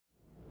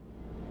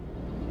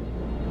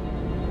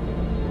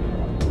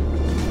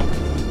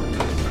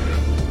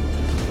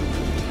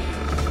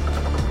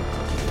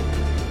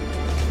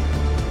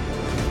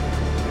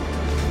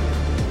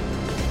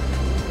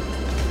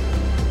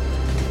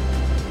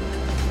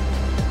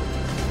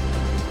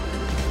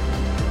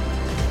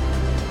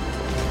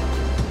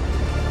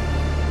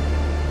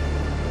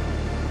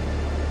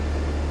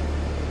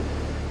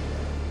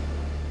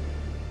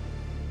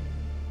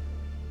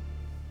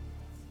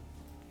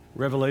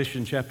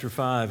Revelation chapter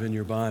 5 in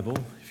your Bible,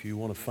 if you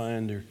want to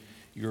find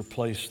your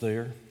place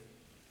there.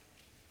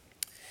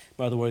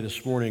 By the way,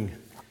 this morning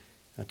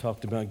I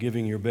talked about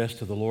giving your best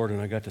to the Lord,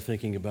 and I got to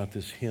thinking about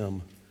this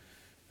hymn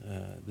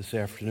this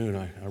afternoon.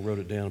 I wrote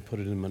it down and put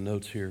it in my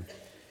notes here.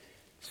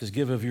 It says,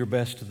 "Give of your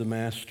best to the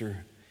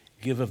Master,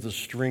 give of the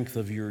strength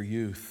of your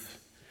youth.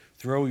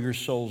 Throw your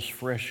soul's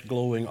fresh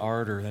glowing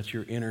ardor," that's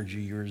your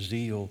energy, your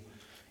zeal,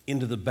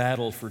 "into the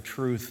battle for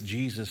truth.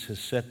 Jesus has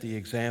set the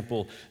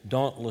example.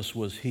 Dauntless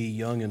was he,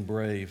 young and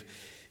brave.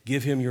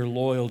 Give him your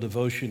loyal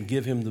devotion.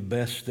 Give him the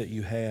best that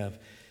you have.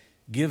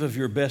 Give of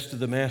your best to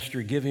the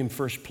Master. Give him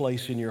first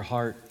place in your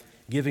heart.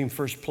 Give him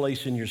first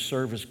place in your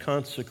service.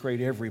 Consecrate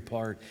every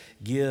part.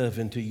 Give,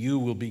 and to you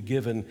will be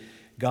given.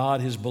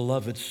 God, his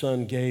beloved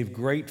Son, gave,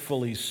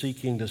 gratefully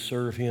seeking to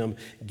serve him.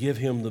 Give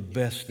him the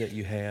best that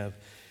you have.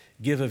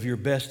 Give of your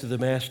best to the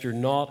Master.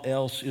 Naught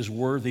else is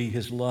worthy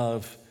his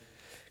love.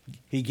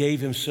 He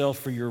gave himself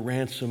for your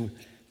ransom,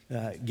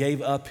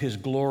 gave up his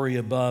glory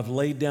above,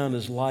 laid down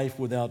his life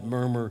without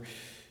murmur.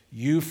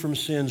 You from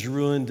sin's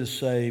ruin to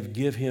save.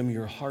 Give him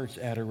your heart's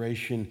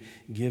adoration.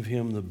 Give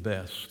him the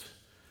best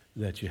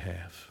that you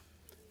have."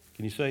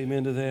 Can you say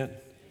amen to that? Amen.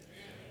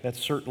 That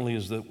certainly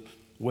is the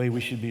way we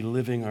should be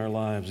living our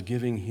lives,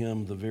 giving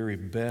him the very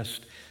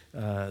best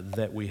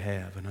that we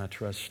have. And I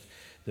trust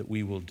that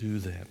we will do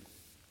that.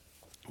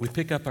 We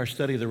pick up our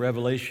study of the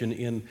Revelation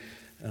in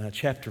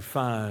chapter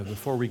 5.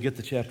 Before we get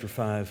to chapter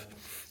 5,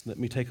 let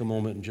me take a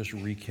moment and just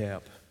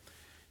recap.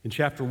 In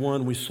chapter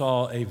 1, we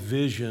saw a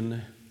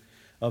vision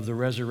of the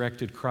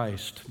resurrected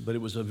Christ, but it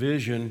was a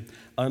vision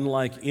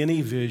unlike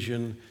any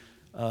vision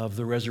of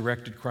the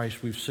resurrected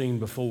Christ we've seen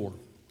before.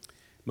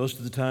 Most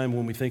of the time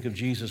when we think of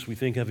Jesus, we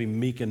think of him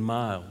meek and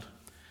mild.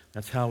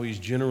 That's how he's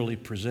generally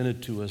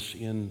presented to us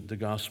in the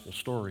gospel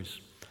stories.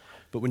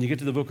 But when you get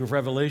to the book of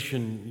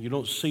Revelation, you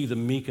don't see the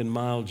meek and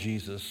mild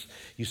Jesus.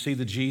 You see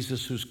the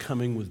Jesus who's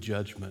coming with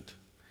judgment.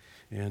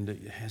 And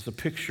it has a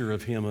picture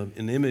of him,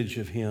 an image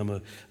of him,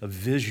 a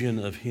vision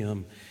of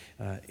him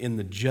in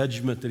the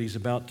judgment that he's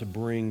about to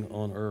bring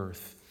on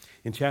earth.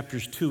 In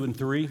chapters 2 and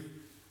 3,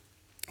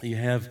 you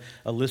have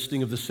a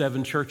listing of the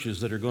 7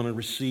 churches that are going to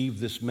receive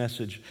this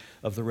message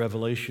of the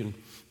Revelation.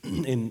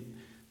 And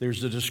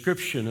there's a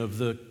description of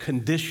the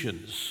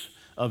conditions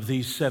of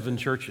these 7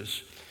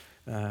 churches.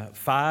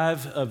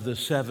 5 of the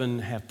 7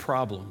 have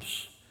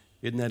problems.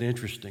 Isn't that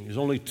interesting? There's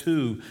only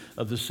 2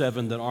 of the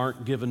 7 that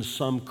aren't given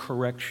some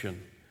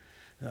correction,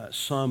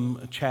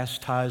 some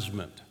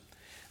chastisement.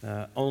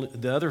 Only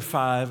the other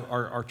 5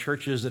 are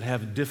churches that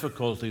have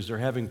difficulties. They're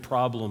having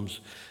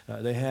problems.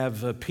 They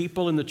have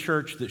people in the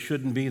church that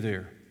shouldn't be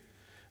there.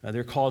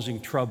 They're causing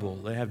trouble.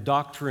 They have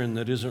doctrine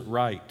that isn't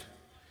right.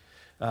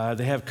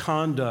 They have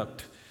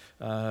conduct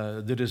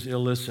that is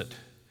illicit.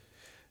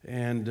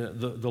 And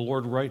the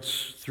Lord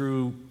writes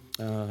through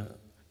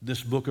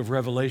this book of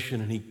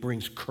Revelation, and he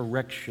brings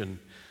correction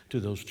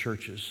to those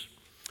churches.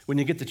 When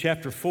you get to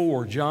chapter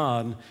 4,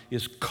 John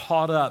is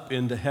caught up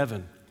into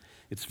heaven.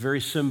 It's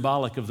very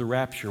symbolic of the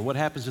rapture. What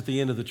happens at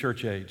the end of the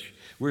church age?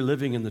 We're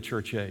living in the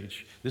church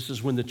age. This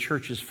is when the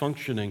church is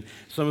functioning.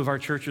 Some of our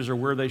churches are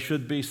where they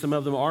should be. Some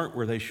of them aren't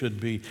where they should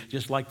be,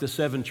 just like the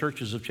 7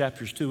 churches of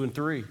chapters 2 and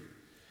 3.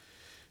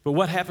 But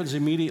what happens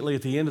immediately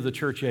at the end of the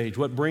church age?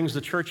 What brings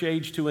the church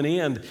age to an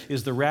end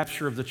is the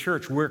rapture of the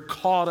church. We're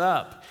caught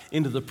up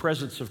into the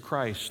presence of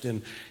Christ.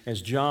 And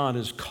as John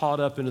is caught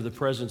up into the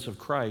presence of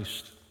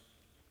Christ,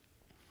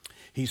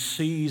 he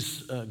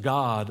sees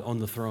God on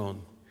the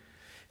throne.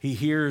 He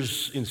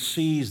hears and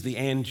sees the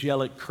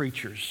angelic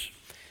creatures.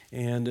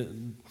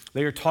 And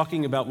they are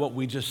talking about what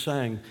we just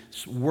sang.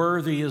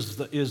 Worthy is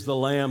the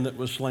Lamb that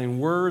was slain.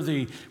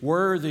 Worthy,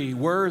 worthy,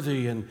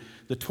 worthy. And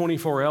the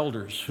 24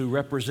 elders who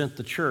represent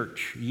the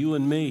church, you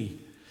and me,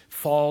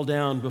 fall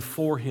down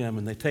before him,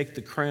 and they take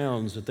the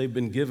crowns that they've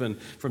been given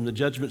from the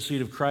judgment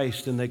seat of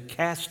Christ, and they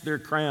cast their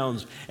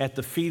crowns at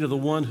the feet of the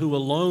one who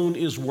alone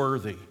is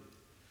worthy.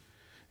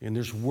 And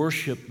there's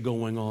worship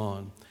going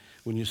on.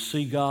 When you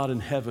see God in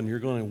heaven, you're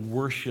going to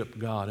worship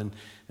God. And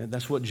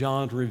that's what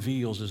John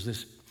reveals, is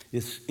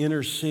this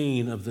inner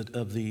scene of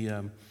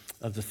the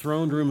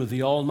throne room of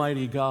the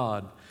Almighty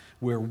God,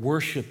 where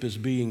worship is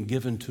being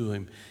given to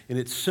him. And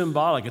it's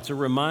symbolic. It's a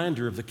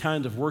reminder of the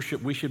kind of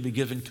worship we should be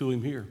giving to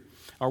him here.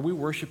 Are we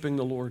worshiping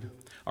the Lord?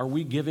 Are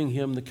we giving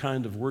him the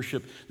kind of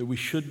worship that we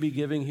should be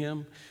giving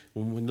him?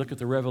 When we look at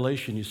the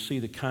Revelation, you see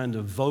the kind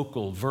of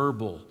vocal,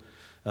 verbal,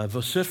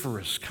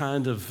 vociferous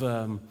kind of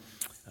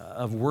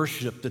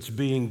worship that's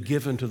being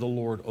given to the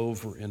Lord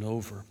over and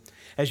over.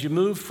 As you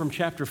move from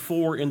chapter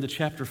 4 into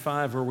chapter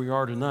 5, where we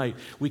are tonight,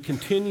 we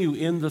continue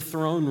in the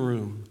throne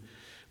room.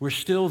 We're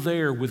still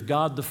there with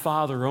God the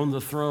Father on the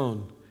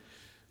throne.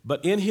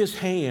 But in his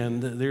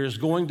hand, there's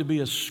going to be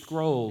a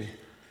scroll.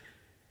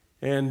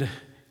 And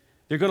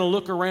they're going to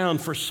look around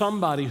for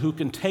somebody who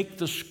can take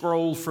the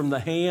scroll from the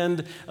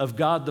hand of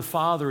God the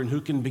Father and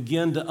who can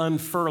begin to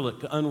unfurl it,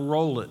 to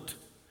unroll it.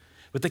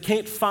 But they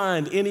can't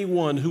find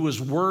anyone who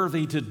is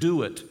worthy to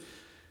do it.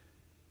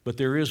 But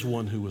there is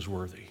one who is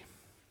worthy.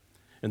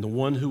 And the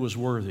one who is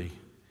worthy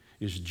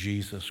is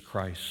Jesus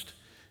Christ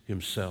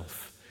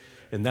himself.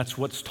 And that's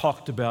what's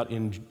talked about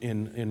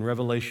in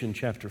Revelation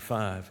chapter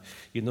 5.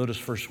 You notice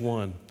verse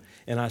 1.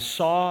 And I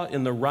saw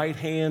in the right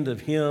hand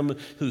of him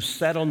who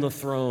sat on the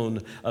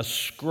throne a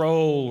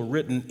scroll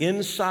written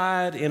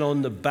inside and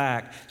on the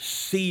back,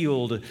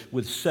 sealed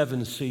with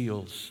 7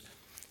 seals.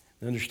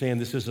 Understand,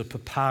 this is a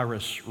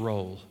papyrus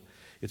roll.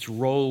 It's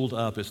rolled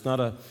up. It's not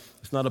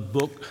a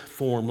book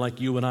form like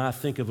you and I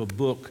think of a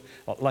book,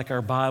 like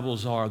our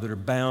Bibles are, that are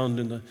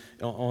bound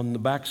on the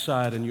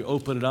backside, and you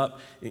open it up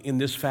in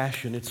this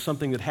fashion. It's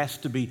something that has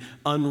to be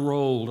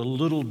unrolled a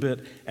little bit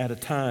at a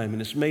time,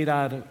 and it's made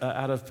out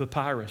of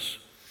papyrus.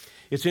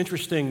 It's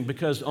interesting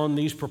because on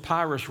these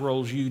papyrus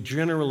rolls, you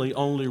generally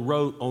only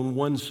wrote on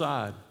one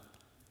side.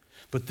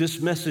 But this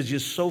message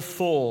is so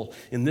full,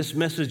 and this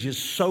message is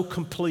so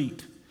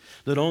complete,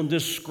 that on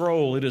this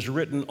scroll it is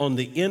written on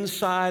the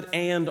inside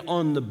and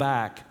on the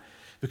back,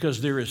 because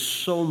there is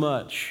so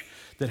much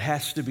that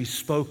has to be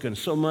spoken,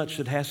 so much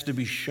that has to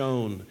be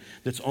shown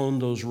that's on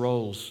those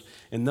rolls.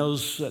 And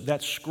that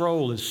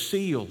scroll is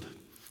sealed.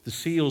 The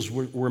seals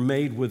were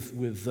made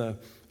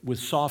with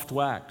soft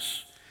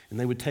wax. And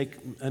they would take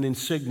an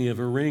insignia of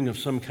a ring of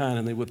some kind,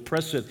 and they would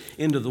press it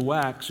into the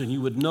wax, and you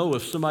would know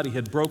if somebody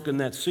had broken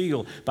that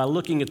seal by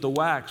looking at the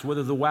wax,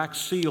 whether the wax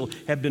seal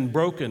had been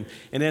broken.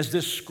 And as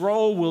this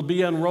scroll will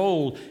be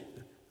unrolled,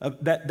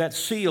 that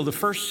seal, the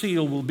first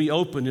seal, will be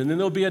opened, and then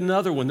there'll be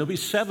another one. There'll be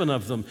 7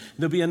 of them.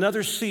 There'll be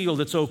another seal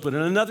that's open,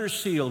 and another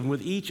seal. And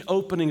with each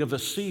opening of a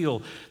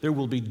seal, there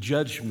will be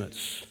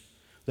judgments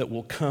that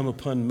will come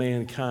upon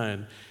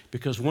mankind.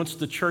 Because once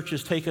the church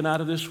is taken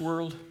out of this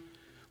world,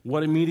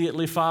 what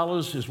immediately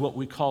follows is what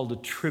we call the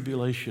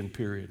tribulation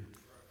period.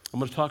 I'm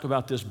going to talk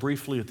about this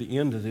briefly at the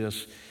end of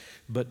this,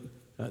 but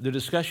the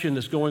discussion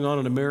that's going on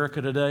in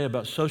America today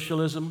about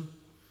socialism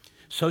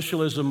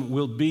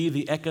will be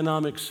the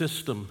economic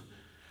system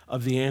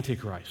of the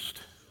Antichrist.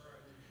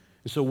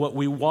 And so what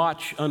we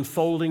watch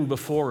unfolding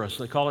before us,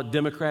 they call it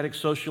democratic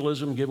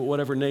socialism, give it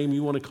whatever name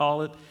you want to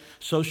call it.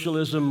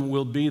 Socialism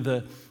will be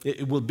the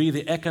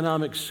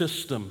economic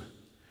system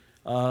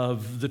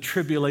of the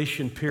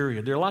tribulation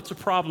period. There are lots of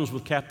problems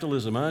with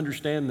capitalism. I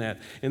understand that.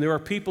 And there are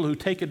people who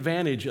take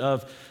advantage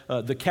of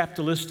the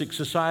capitalistic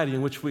society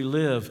in which we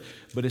live.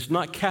 But it's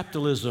not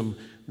capitalism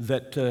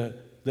that the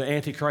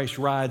Antichrist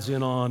rides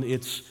in on.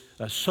 It's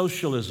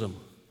socialism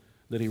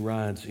that he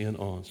rides in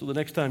on. So the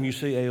next time you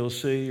see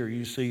AOC, or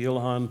you see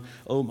Ilhan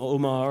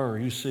Omar, or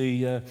you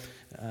see,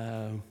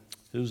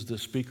 who's the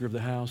Speaker of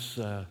the House,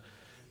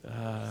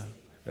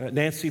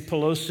 Nancy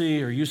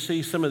Pelosi, or you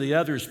see some of the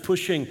others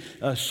pushing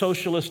a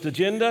socialist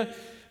agenda,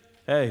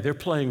 hey, they're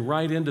playing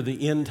right into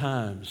the end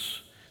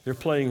times. They're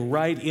playing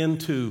right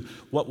into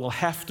what will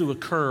have to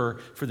occur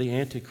for the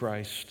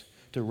Antichrist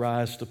to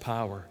rise to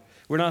power.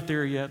 We're not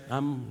there yet.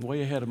 I'm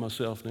way ahead of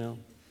myself now.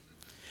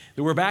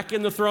 We're back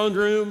in the throne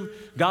room.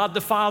 God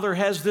the Father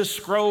has this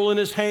scroll in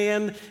his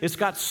hand. It's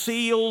got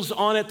seals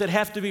on it that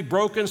have to be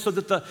broken so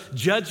that the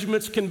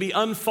judgments can be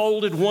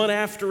unfolded one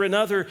after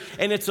another.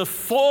 And it's a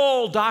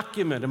full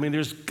document. I mean,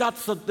 there's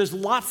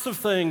lots of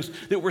things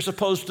that we're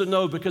supposed to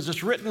know because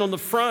it's written on the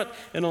front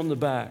and on the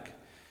back.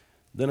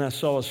 Then I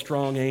saw a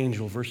strong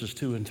angel, verses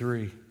 2 and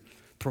 3,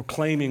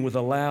 proclaiming with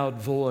a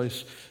loud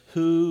voice,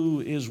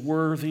 "Who is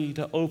worthy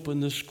to open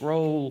the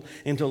scroll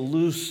and to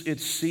loose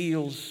its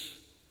seals?"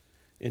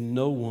 And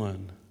no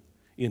one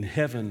in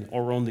heaven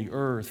or on the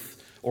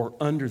earth or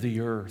under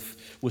the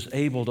earth was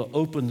able to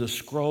open the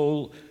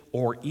scroll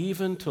or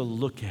even to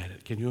look at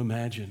it. Can you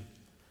imagine?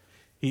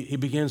 He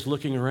begins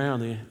looking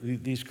around.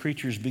 These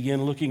creatures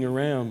begin looking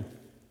around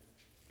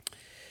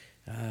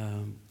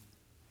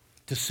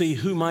to see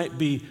who might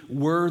be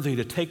worthy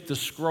to take the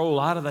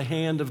scroll out of the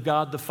hand of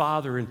God the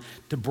Father and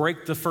to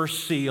break the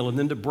first seal, and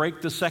then to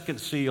break the second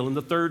seal and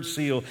the third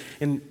seal.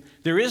 And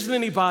there isn't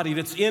anybody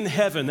that's in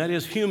heaven, that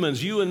is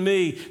humans, you and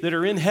me, that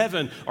are in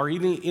heaven, or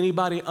even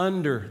anybody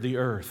under the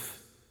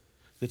earth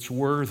that's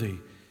worthy.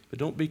 But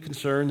don't be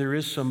concerned, there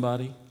is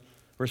somebody.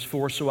 Verse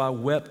 4, so I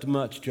wept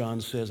much, John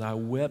says. I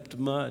wept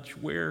much.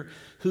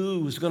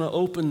 Who is going to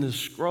open this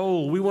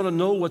scroll? We want to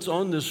know what's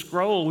on this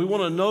scroll. We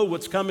want to know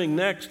what's coming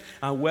next.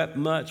 I wept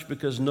much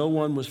because no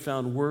one was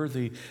found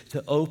worthy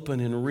to open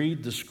and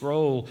read the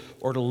scroll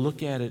or to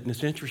look at it. And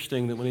it's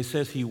interesting that when he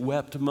says he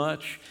wept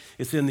much,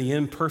 it's in the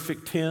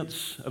imperfect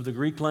tense of the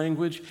Greek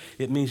language.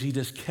 It means he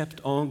just kept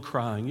on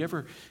crying. You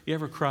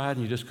ever cried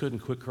and you just couldn't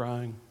quit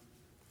crying?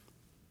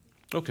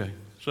 Okay,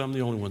 so I'm the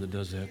only one that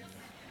does that.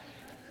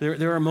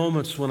 There are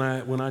moments when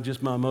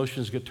my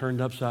emotions get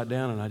turned upside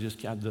down and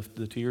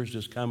the tears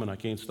just come and I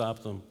can't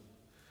stop them.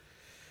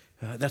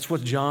 That's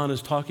what John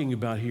is talking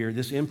about here.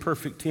 This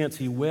imperfect tense,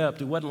 he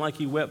wept. It wasn't like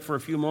he wept for a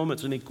few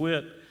moments and he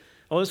quit.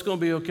 Oh, it's going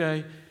to be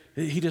okay.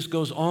 He just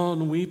goes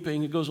on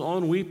weeping. He goes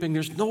on weeping.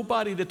 There's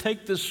nobody to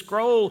take this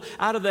scroll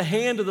out of the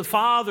hand of the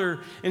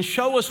Father and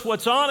show us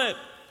what's on it.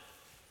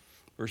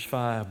 Verse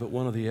 5, but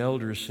one of the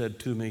elders said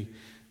to me,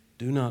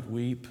 do not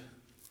weep.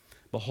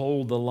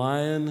 Behold, the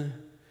Lion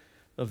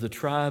of the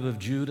tribe of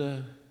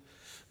Judah,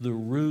 the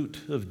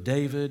root of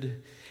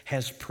David,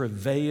 has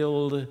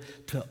prevailed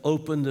to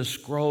open the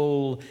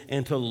scroll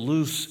and to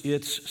loose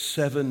its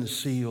 7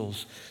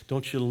 seals.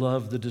 Don't you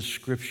love the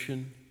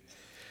description?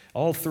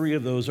 All 3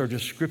 of those are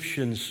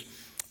descriptions,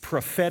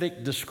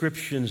 prophetic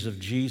descriptions of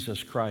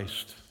Jesus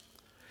Christ.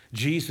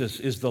 Jesus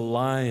is the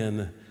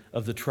Lion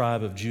of the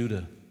tribe of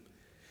Judah.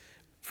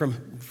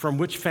 From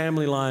which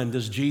family line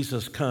does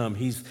Jesus come?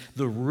 He's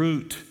the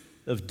root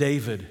of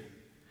David.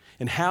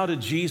 And how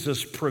did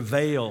Jesus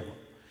prevail?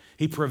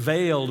 He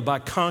prevailed by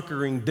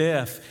conquering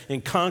death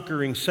and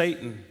conquering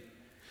Satan,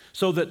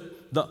 so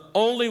that the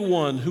only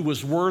one who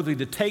was worthy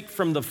to take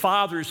from the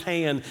Father's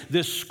hand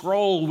this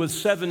scroll with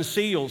 7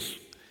 seals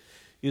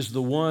is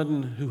the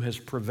one who has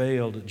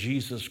prevailed,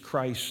 Jesus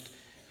Christ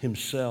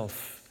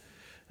himself.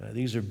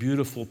 These are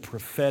beautiful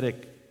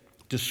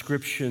prophetic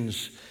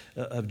descriptions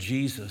of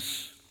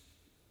Jesus.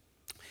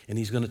 And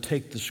he's going to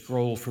take the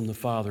scroll from the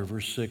Father,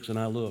 verse 6, and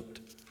I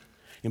looked,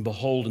 and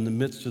behold, in the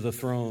midst of the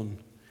throne,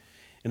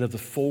 and of the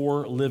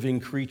 4 living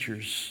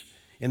creatures,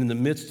 and in the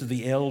midst of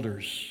the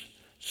elders,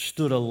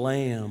 stood a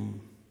lamb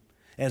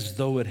as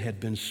though it had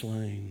been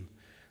slain.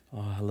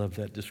 Oh, I love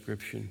that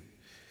description.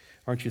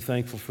 Aren't you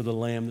thankful for the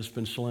lamb that's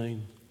been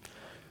slain?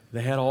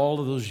 They had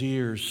all of those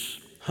years,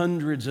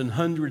 hundreds and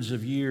hundreds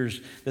of years,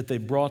 that they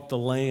brought the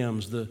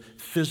lambs, the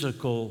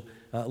physical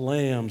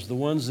lambs, the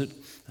ones that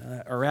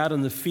are out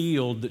in the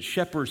field that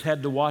shepherds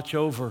had to watch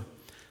over.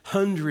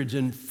 Hundreds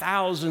and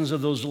thousands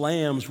of those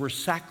lambs were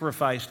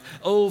sacrificed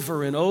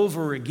over and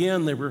over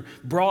again. They were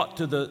brought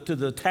to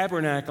the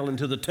tabernacle and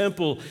to the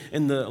temple,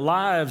 and the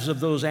lives of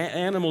those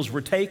animals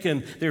were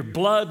taken. Their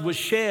blood was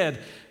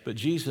shed. But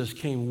Jesus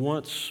came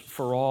once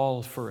for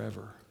all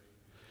forever.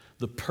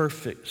 The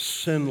perfect,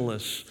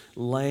 sinless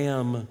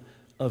Lamb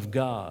of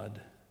God.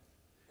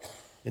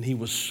 And he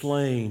was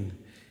slain.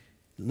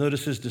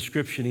 Notice his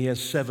description. He has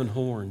 7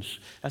 horns.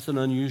 That's an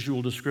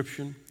unusual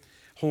description.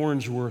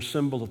 Horns were a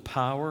symbol of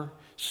power.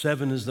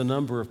 7 is the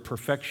number of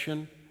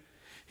perfection.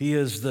 He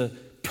is the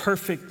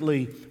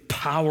perfectly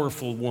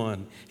powerful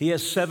one. He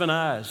has 7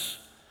 eyes.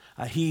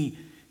 He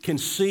can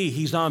see.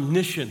 He's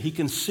omniscient. He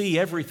can see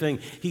everything.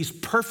 He's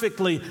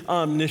perfectly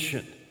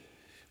omniscient,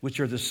 which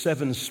are the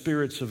 7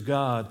 spirits of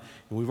God.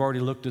 And we've already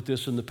looked at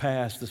this in the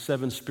past. The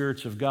 7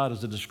 spirits of God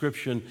is a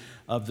description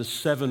of the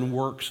 7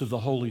 works of the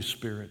Holy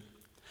Spirit.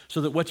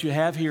 So that what you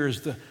have here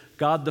is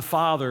God the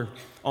Father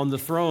on the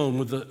throne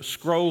with the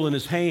scroll in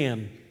his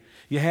hand.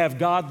 You have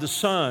God the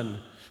Son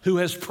who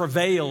has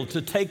prevailed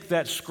to take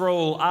that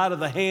scroll out of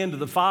the hand of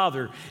the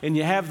Father. And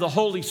you have the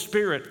Holy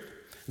Spirit,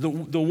 the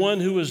one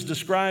who is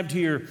described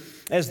here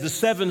as the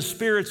 7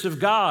 spirits of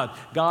God.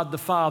 God the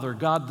Father,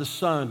 God the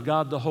Son,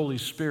 God the Holy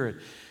Spirit.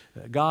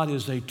 God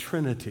is a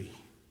Trinity.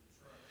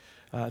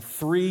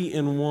 3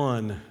 in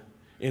 1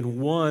 and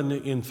 1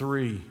 in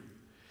 3.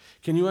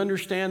 Can you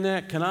understand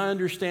that? Can I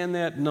understand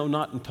that? No,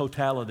 not in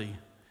totality.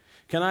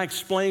 Can I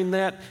explain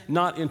that?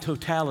 Not in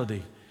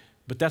totality.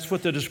 But that's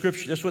what the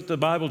description, that's what the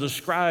Bible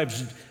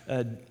describes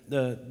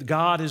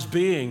God as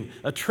being,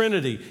 a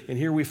Trinity. And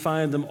here we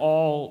find them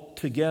all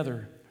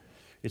together.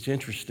 It's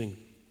interesting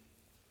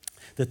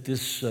that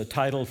this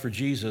title for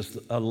Jesus,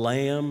 a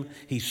lamb,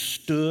 he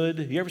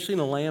stood. You ever seen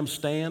a lamb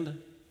stand?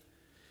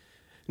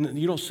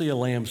 You don't see a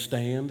lamb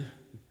stand.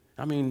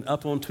 I mean,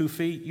 up on 2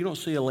 feet. You don't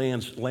see a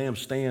lamb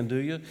stand, do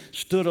you?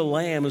 Stood a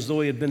lamb as though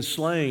he had been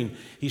slain.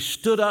 He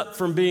stood up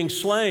from being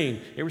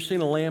slain. You ever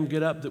seen a lamb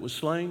get up that was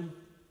slain?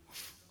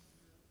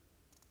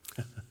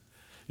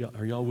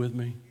 Are y'all with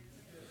me?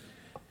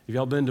 Have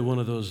y'all been to one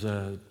of those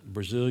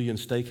Brazilian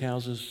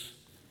steakhouses?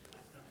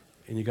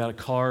 And you got a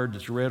card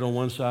that's red on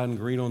one side and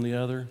green on the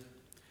other.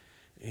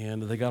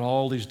 And they got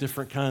all these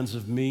different kinds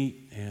of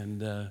meat.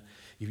 And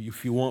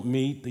if you want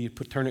meat, you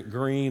turn it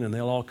green, and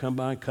they'll all come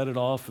by and cut it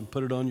off and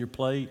put it on your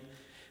plate.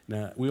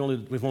 Now,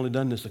 we've only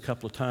done this a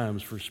couple of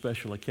times for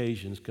special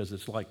occasions because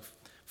it's like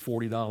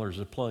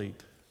 $40 a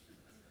plate.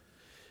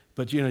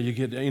 But you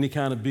get any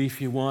kind of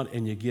beef you want,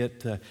 and you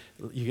get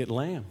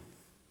lamb.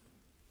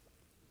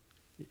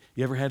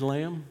 You ever had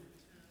lamb?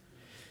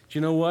 Do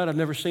you know what? I've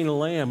never seen a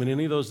lamb in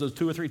any of those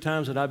 2 or 3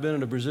 times that I've been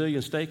in a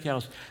Brazilian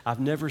steakhouse. I've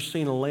never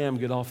seen a lamb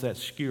get off that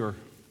skewer.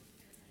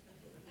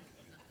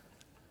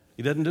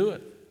 He doesn't do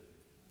it.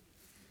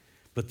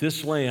 But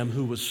this lamb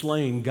who was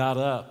slain got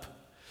up.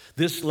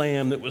 This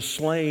lamb that was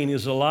slain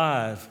is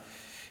alive.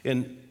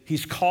 And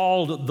he's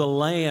called the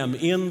Lamb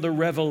in the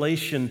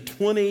Revelation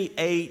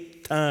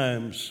 28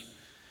 times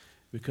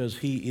because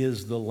he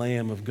is the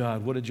Lamb of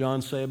God. What did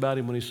John say about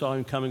him when he saw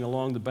him coming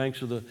along the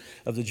banks of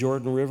the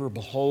Jordan River?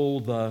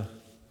 Behold, the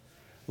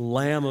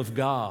Lamb of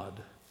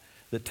God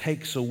that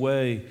takes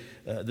away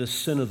the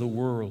sin of the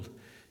world.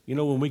 You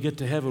know, when we get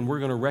to heaven, we're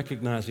going to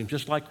recognize him.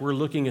 Just like we're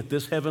looking at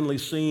this heavenly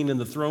scene in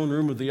the throne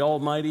room of the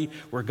Almighty,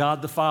 where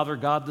God the Father,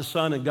 God the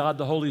Son, and God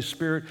the Holy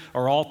Spirit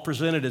are all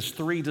presented as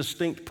 3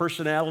 distinct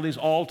personalities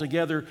all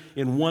together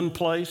in one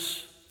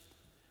place.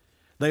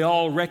 They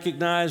all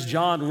recognize,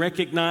 John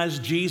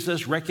recognized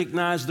Jesus,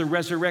 recognized the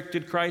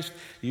resurrected Christ.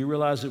 You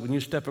realize that when you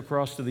step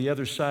across to the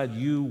other side,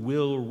 you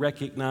will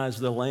recognize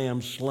the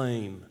Lamb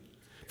slain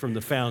from the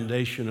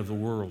foundation of the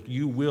world.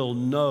 You will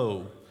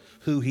know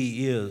who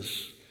he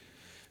is,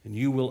 and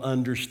you will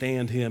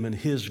understand him and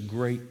his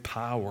great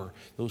power.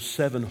 Those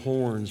 7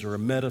 horns are a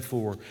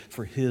metaphor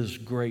for his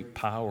great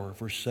power.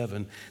 Verse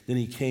 7, then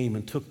he came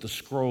and took the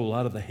scroll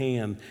out of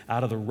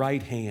the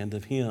right hand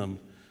of him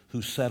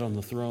who sat on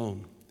the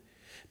throne.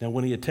 Now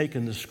when he had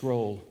taken the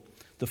scroll,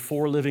 the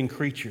 4 living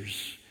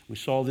creatures, we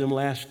saw them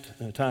last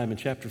time in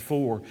chapter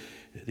 4,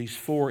 these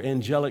 4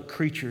 angelic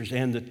creatures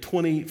and the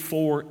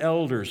 24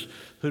 elders.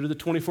 Who do the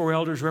 24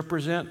 elders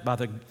represent? By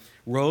the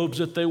robes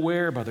that they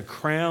wear, by the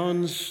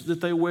crowns that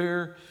they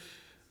wear,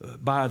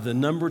 by the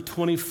number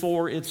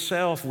 24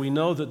 itself. We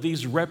know that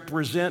these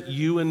represent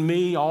you and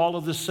me, all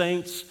of the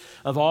saints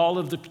of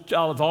all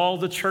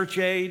the church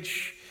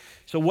age.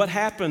 So what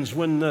happens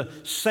when the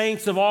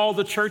saints of all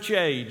the church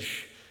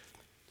age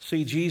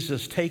see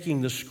Jesus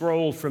taking the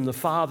scroll from the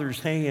Father's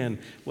hand?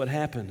 What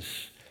happens?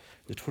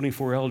 The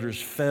 24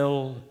 elders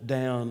fell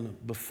down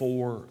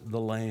before the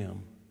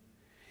Lamb,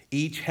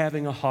 each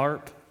having a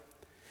harp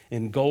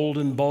and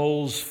golden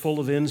bowls full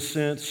of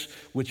incense,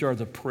 which are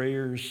the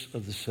prayers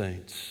of the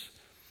saints.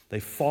 They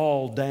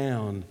fall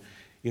down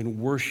in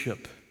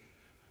worship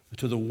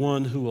to the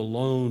one who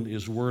alone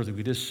is worthy.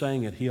 We just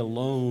sang it. He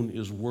alone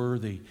is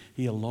worthy.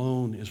 He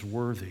alone is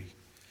worthy.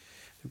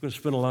 We're going to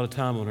spend a lot of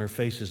time on our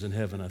faces in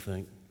heaven, I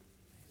think.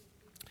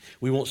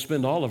 We won't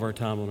spend all of our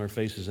time on our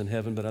faces in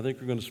heaven, but I think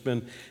we're going to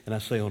spend, and I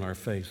say on our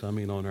face, I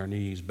mean on our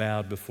knees,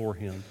 bowed before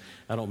him.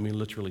 I don't mean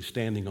literally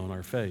standing on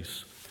our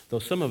face, though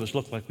some of us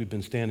look like we've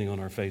been standing on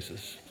our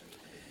faces.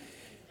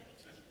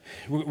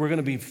 We're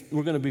going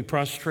to be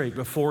prostrate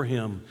before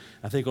him,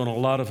 I think, on a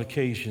lot of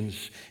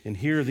occasions. And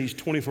here these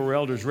 24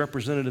 elders,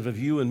 representative of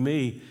you and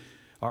me,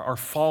 are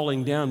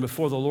falling down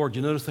before the Lord.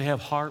 You notice they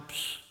have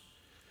harps.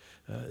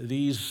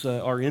 These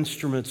are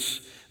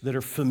instruments that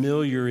are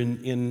familiar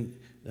in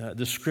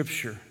the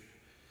Scripture.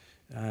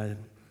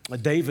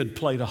 David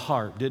played a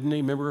harp, didn't he?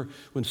 Remember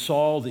when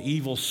Saul, the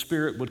evil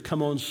spirit, would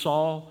come on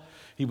Saul?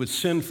 He would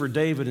send for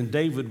David, and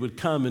David would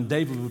come, and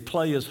David would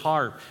play his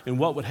harp. And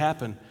what would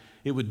happen?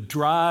 It would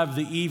drive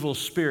the evil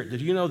spirit.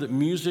 Did you know that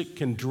music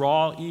can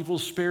draw evil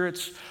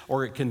spirits,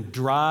 or it can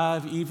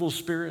drive evil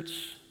spirits?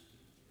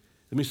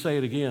 Let me say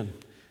it again.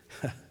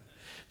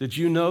 Did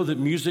you know that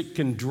music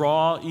can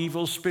draw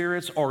evil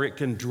spirits, or it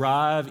can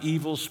drive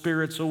evil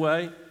spirits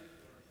away?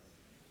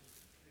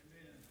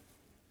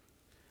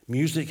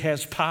 Music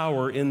has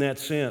power in that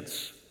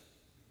sense.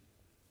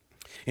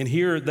 And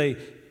here they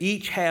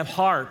each have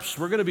harps.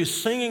 We're going to be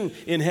singing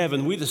in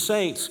heaven. We, the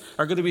saints,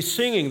 are going to be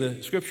singing.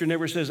 The Scripture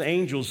never says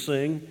angels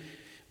sing,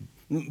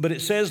 but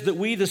it says that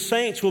we, the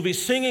saints, will be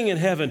singing in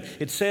heaven.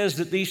 It says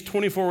that these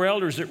 24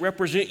 elders that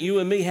represent you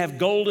and me have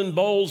golden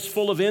bowls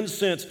full of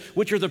incense,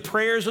 which are the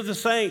prayers of the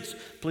saints.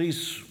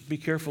 Please be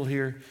careful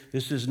here.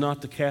 This is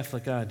not the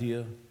Catholic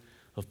idea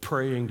of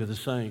praying to the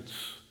saints.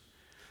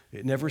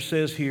 It never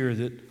says here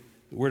that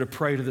we're to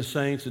pray to the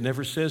saints. It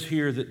never says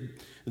here that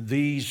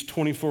these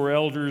 24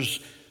 elders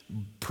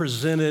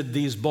presented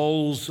these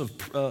bowls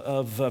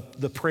of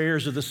the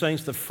prayers of the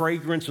saints, the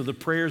fragrance of the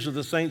prayers of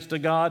the saints to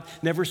God.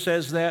 Never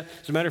says that.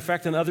 As a matter of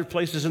fact, in other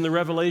places in the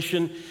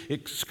Revelation,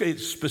 it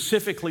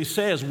specifically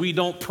says we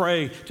don't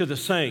pray to the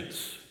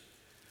saints.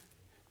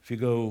 If you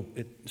go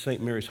at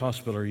St. Mary's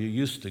Hospital, or you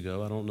used to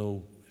go, I don't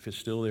know if it's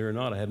still there or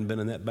not. I haven't been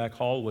in that back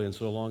hallway in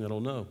so long, I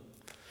don't know.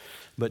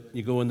 But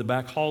you go in the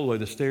back hallway,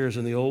 the stairs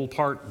in the old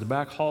part, the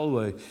back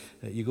hallway,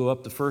 you go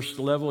up the first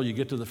level, you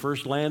get to the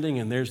first landing,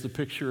 and there's the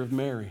picture of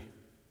Mary.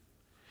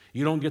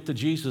 You don't get to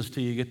Jesus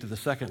till you get to the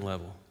second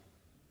level.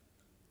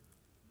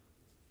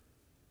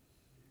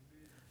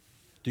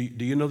 Do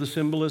you know the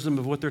symbolism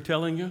of what they're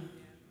telling you?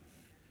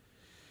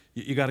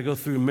 You got to go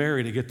through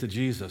Mary to get to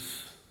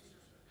Jesus.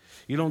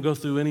 You don't go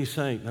through any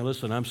saint. Now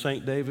listen, I'm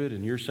Saint David,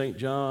 and you're Saint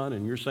John,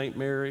 and you're Saint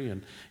Mary,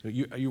 and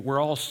we're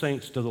all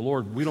saints to the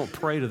Lord. We don't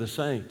pray to the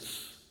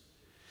saints.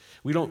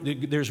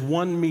 There's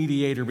one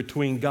mediator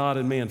between God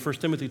and man. 1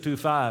 Timothy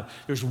 2:5,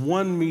 there's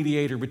one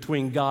mediator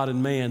between God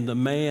and man, the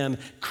man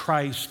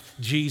Christ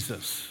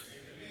Jesus.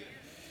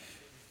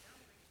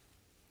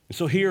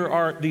 So here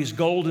are these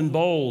golden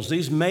bowls.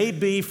 These may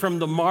be from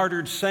the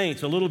martyred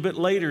saints. A little bit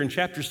later in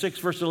chapter 6,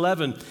 verse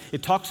 11,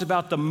 it talks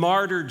about the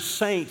martyred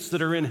saints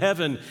that are in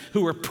heaven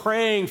who are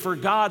praying for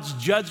God's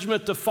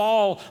judgment to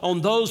fall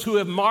on those who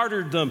have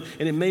martyred them.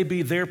 And it may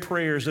be their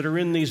prayers that are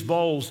in these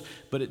bowls,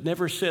 but it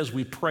never says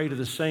we pray to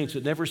the saints.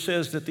 It never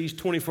says that these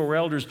 24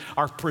 elders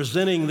are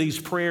presenting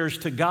these prayers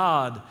to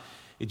God.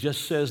 It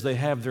just says they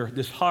have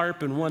this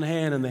harp in one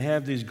hand, and they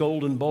have these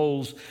golden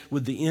bowls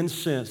with the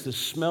incense, this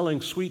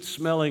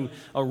sweet-smelling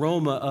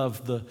aroma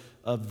of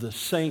the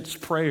saints'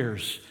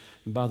 prayers.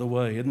 And by the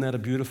way, isn't that a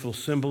beautiful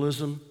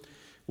symbolism?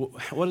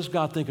 What does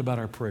God think about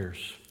our prayers?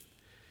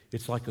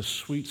 It's like a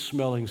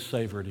sweet-smelling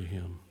savor to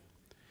him.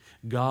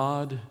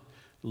 God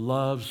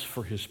loves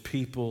for his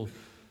people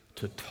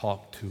to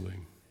talk to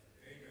him.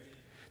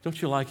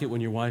 Don't you like it when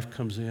your wife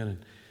comes in and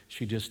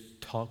she just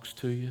talks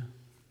to you?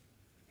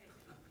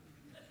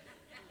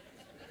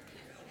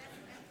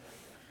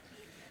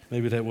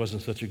 Maybe that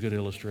wasn't such a good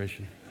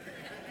illustration.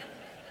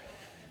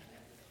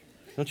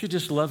 Don't you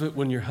just love it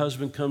when your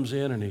husband comes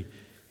in and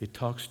he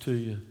talks to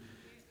you?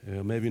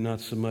 Maybe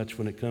not so much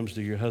when it comes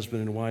to your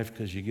husband and wife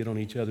because you get on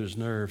each other's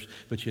nerves,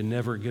 but you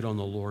never get on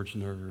the Lord's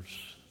nerves.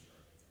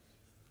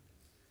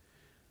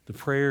 The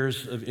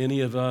prayers of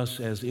any of us,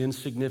 as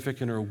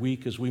insignificant or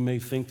weak as we may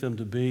think them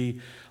to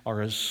be,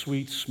 are a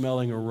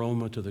sweet-smelling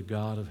aroma to the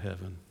God of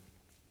heaven.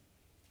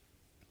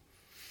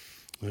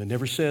 And it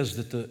never says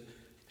that the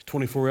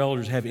 24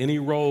 elders have any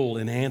role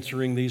in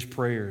answering these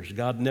prayers.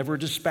 God never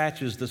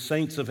dispatches the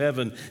saints of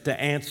heaven to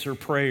answer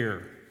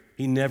prayer.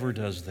 He never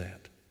does that.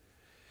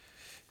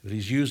 But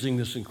he's using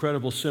this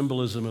incredible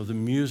symbolism of the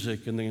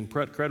music and the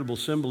incredible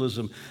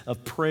symbolism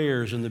of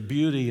prayers and the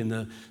beauty and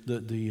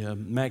the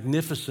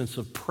magnificence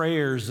of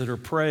prayers that are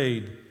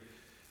prayed.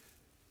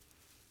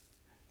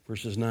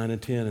 Verses 9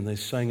 and 10, and they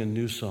sang a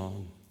new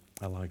song.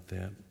 I like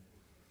that.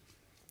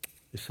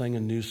 They sang a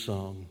new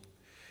song.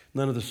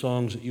 None of the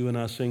songs that you and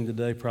I sing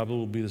today probably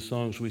will be the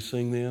songs we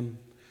sing then.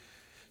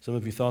 Some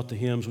of you thought the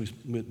hymns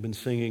we've been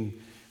singing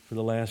for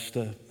the last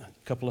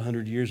couple of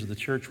hundred years of the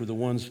church were the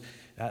ones.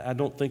 I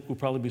don't think we'll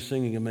probably be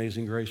singing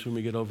Amazing Grace when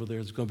we get over there.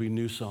 It's going to be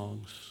new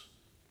songs.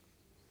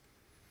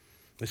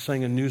 They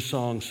sang a new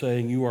song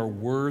saying, "You are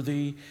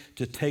worthy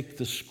to take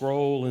the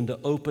scroll and to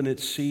open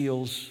its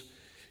seals,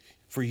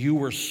 for you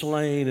were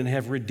slain and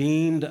have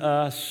redeemed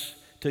us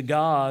to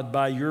God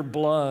by your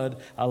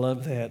blood." I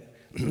love that.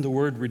 The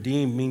word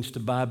redeem means to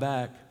buy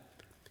back.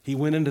 He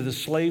went into the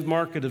slave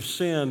market of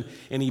sin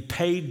and he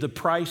paid the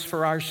price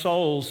for our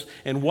souls.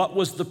 And what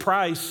was the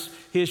price?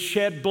 His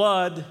shed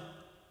blood,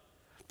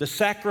 the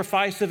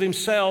sacrifice of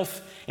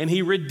himself, and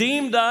he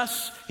redeemed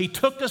us. He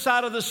took us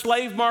out of the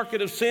slave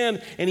market of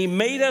sin and he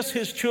made us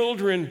his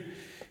children.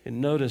 And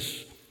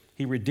notice,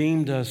 he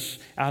redeemed us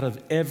out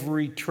of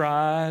every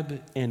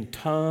tribe and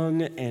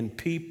tongue and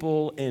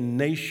people and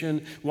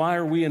nation. Why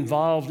are we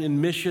involved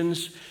in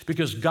missions?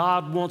 Because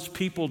God wants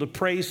people to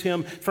praise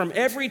him from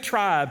every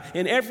tribe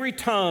and every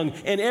tongue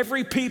and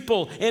every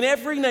people and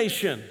every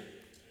nation.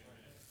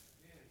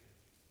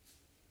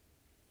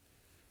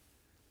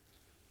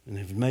 And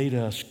have made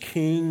us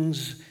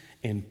kings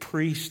and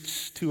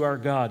priests to our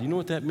God. You know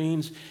what that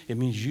means? It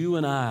means you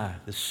and I,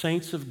 the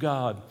saints of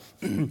God,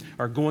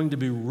 are going to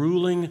be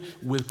ruling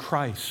with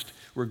Christ.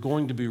 We're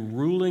going to be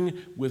ruling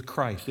with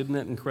Christ. Isn't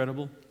that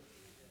incredible?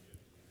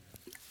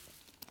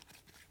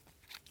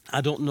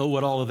 I don't know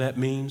what all of that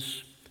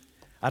means.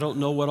 I don't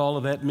know what all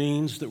of that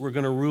means, that we're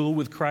going to rule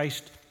with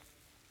Christ.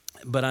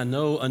 But I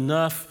know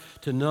enough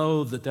to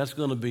know that that's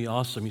going to be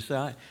awesome. You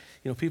say,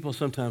 people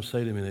sometimes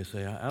say to me, they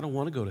say, I don't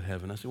want to go to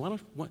heaven. I say,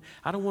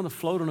 I don't want to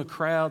float on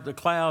the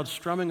clouds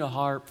strumming a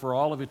harp for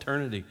all of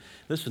eternity.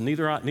 Listen,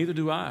 neither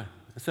do I.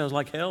 That sounds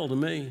like hell to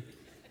me.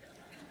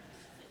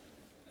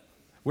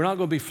 We're not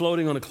going to be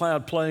floating on a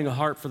cloud playing a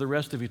harp for the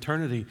rest of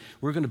eternity.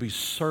 We're going to be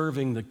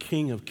serving the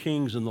King of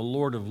Kings and the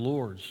Lord of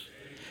Lords.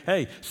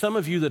 Hey, some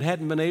of you that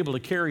hadn't been able to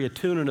carry a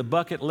tune in a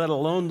bucket, let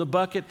alone the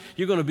bucket,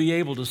 you're going to be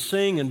able to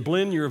sing and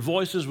blend your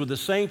voices with the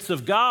saints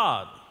of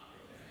God.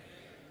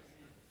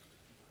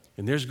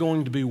 And there's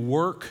going to be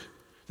work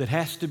that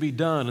has to be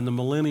done in the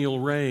millennial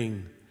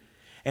reign.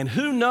 And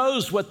who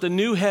knows what the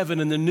new heaven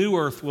and the new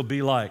earth will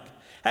be like?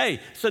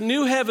 Hey, it's a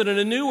new heaven and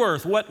a new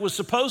earth. What was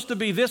supposed to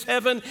be this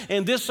heaven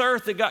and this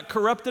earth that got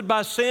corrupted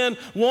by sin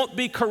won't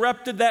be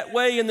corrupted that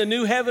way in the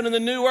new heaven and the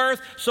new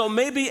earth. So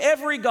maybe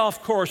every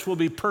golf course will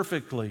be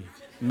perfectly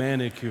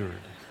manicured.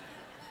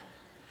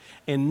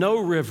 And no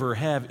river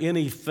have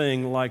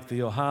anything like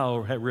the Ohio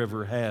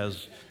River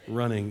has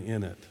running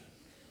in it.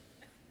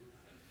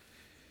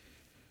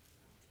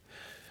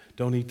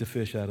 Don't eat the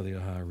fish out of the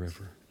Ohio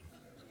River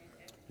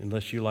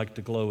unless you like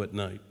to glow at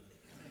night.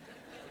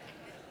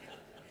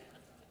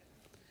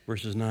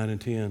 Verses 9 and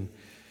 10,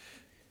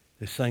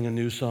 they sang a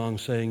new song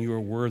saying, "You are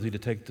worthy to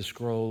take the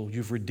scroll.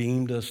 You've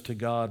redeemed us to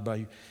God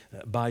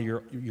by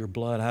your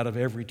blood out of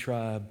every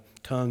tribe,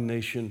 tongue,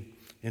 nation,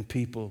 and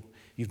people.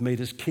 You've made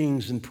us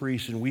kings and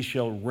priests, and we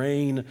shall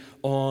reign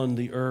on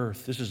the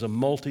earth." This is a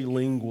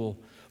multilingual,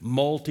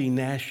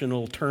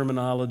 multinational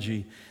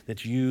terminology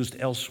that's used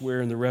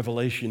elsewhere in the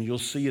Revelation. You'll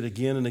see it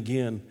again and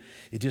again.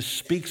 It just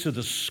speaks of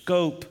the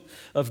scope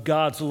of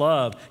God's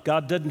love.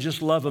 God doesn't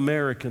just love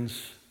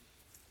Americans.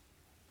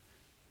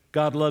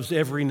 God loves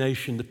every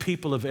nation, the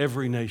people of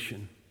every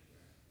nation.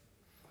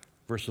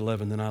 Verse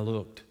 11, "Then I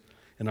looked,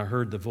 and I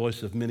heard the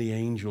voice of many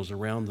angels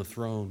around the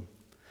throne,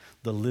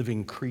 the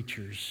living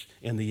creatures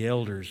and the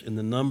elders, and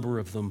the number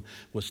of them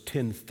was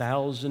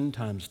 10,000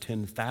 times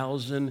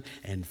 10,000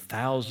 and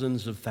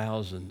thousands of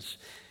thousands."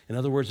 In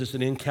other words, it's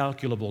an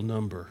incalculable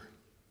number.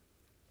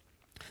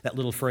 That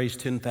little phrase,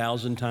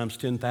 10,000 times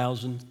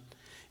 10,000,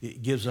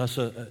 it gives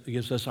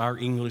us our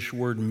English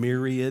word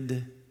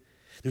myriad.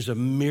 There's a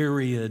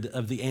myriad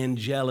of the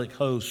angelic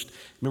host.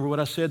 Remember what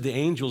I said? The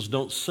angels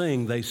don't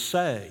sing, they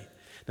say.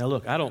 Now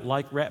look, I don't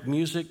like rap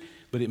music,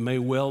 but it may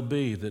well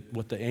be that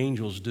what the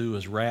angels do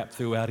is rap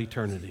throughout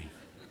eternity.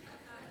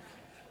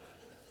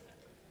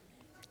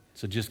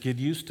 So just get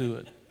used to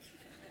it.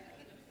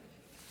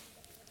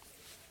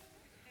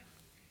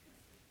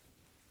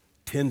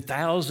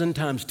 10,000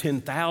 times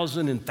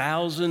 10,000 and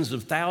thousands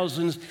of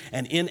thousands,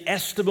 an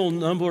inestimable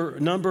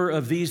number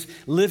of these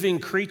living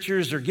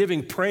creatures are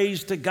giving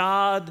praise to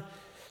God,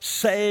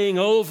 saying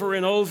over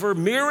and over,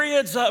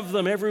 myriads of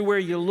them, everywhere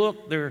you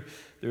look, they're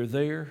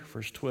there.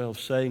 Verse 12,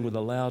 saying with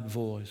a loud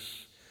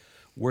voice,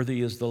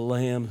 worthy is the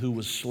Lamb who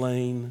was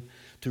slain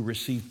to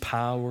receive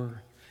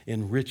power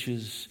and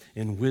riches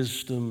and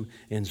wisdom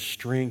and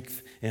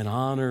strength and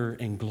honor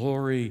and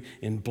glory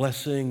and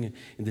blessing.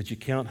 And did you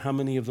count how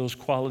many of those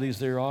qualities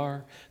there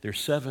are? There's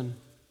 7.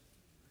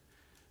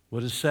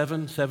 What is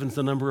 7? 7's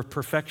the number of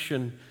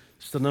perfection.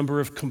 It's the number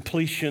of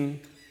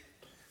completion.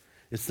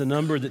 It's the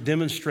number that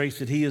demonstrates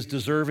that he is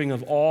deserving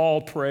of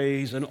all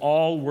praise and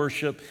all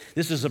worship.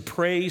 This is a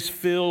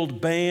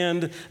praise-filled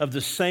band of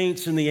the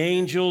saints and the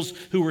angels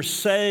who were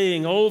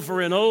saying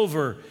over and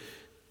over,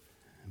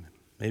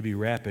 maybe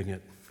rapping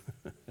it,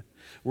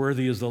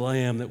 worthy is the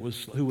Lamb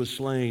who was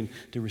slain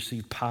to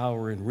receive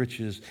power and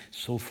riches,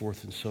 so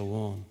forth and so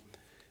on.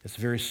 It's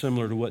very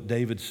similar to what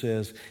David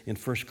says in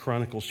 1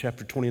 Chronicles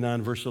chapter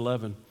 29, verse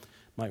 11.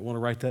 Might want to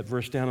write that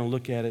verse down and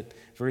look at it.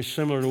 Very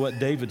similar to what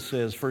David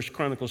says, 1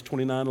 Chronicles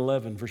 29,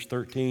 11, verse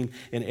 13.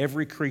 And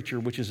every creature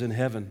which is in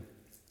heaven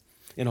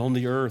and on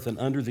the earth and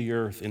under the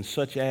earth and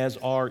such as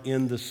are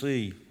in the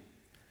sea.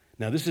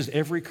 Now this is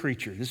every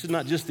creature. This is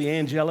not just the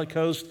angelic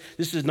host.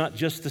 This is not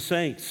just the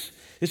saints.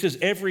 This is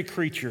every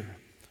creature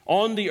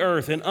on the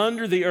earth and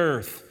under the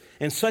earth,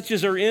 and such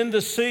as are in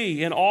the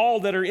sea, and all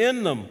that are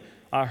in them,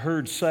 I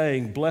heard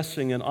saying,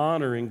 blessing and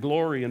honor and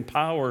glory and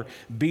power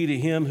be to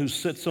him who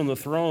sits on the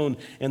throne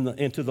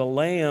and to the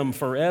Lamb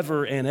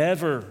forever and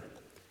ever.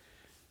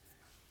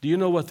 Do you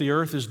know what the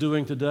earth is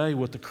doing today,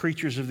 what the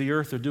creatures of the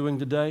earth are doing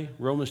today?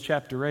 Romans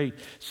chapter 8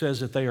 says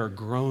that they are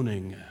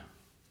groaning.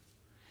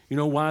 You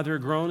know why they're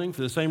groaning?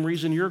 For the same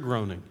reason you're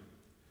groaning.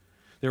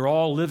 They're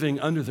all living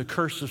under the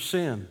curse of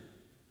sin.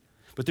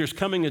 But there's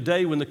coming a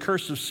day when the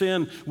curse of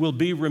sin will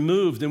be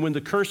removed. And when the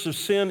curse of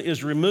sin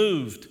is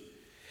removed,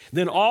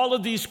 then all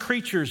of these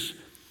creatures,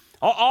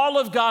 all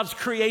of God's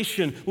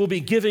creation will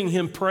be giving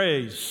him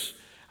praise.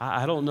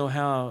 I don't know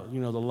how, the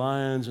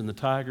lions and the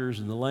tigers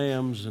and the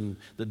lambs and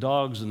the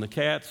dogs and the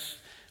cats,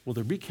 will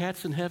there be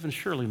cats in heaven?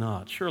 Surely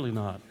not, surely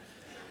not.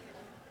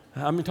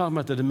 I'm talking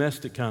about the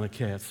domestic kind of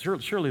cats.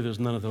 Surely there's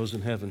none of those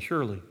in heaven,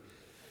 surely.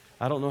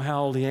 I don't know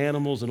how all the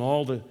animals and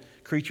all the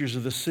creatures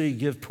of the sea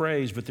give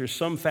praise, but there's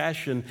some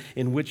fashion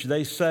in which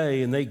they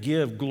say and they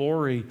give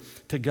glory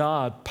to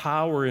God,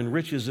 power and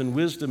riches and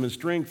wisdom and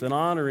strength and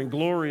honor and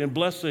glory and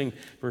blessing.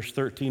 Verse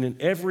 13, and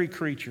every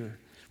creature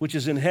which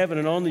is in heaven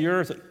and on the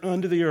earth and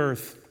under the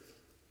earth,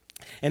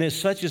 and as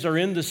such as are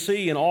in the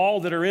sea and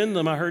all that are in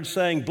them, I heard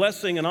saying,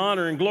 blessing and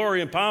honor and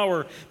glory and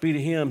power be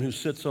to him who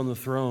sits on the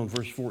throne.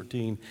 Verse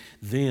 14,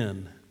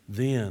 then,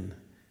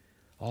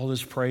 all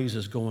this praise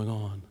is going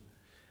on.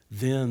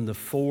 Then the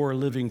 4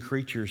 living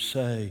creatures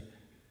say,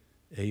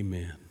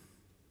 amen.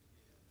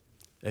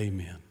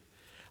 Amen.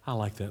 I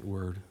like that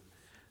word.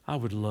 I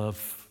would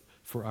love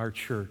for our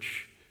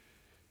church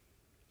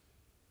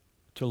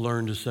to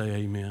learn to say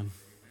amen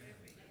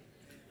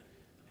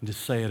and to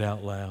say it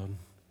out loud.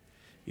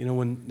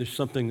 When there's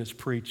something that's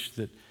preached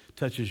that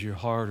touches your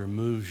heart or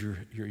moves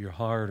your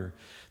heart, or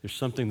there's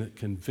something that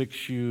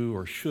convicts you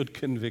or should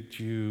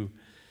convict you,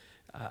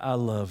 I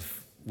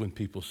love when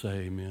people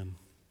say amen.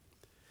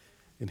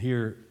 And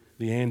here,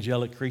 the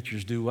angelic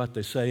creatures do what?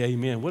 They say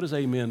amen. What does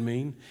amen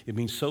mean? It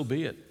means so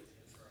be it.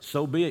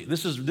 So be it.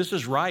 This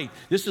is right.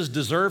 This is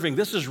deserving.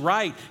 This is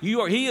right.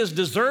 He is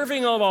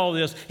deserving of all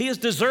this. He is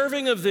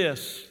deserving of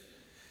this.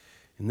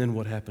 And then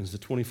what happens? The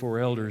 24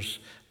 elders,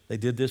 they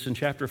did this in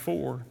chapter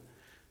 4.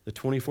 The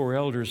 24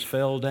 elders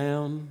fell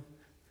down.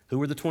 Who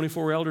were the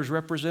 24 elders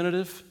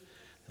representative?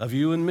 Of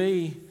you and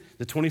me.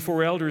 The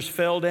 24 elders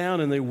fell down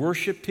and they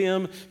worshiped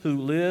him who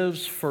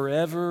lives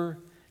forever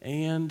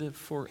and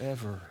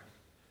forever.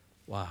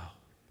 Wow.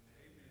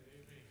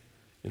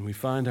 And we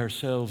find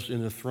ourselves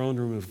in the throne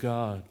room of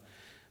God.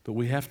 But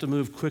we have to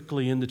move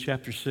quickly into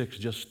chapter 6,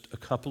 just a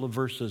couple of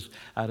verses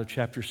out of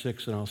chapter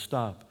 6, and I'll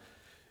stop.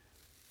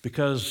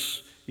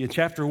 Because in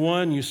chapter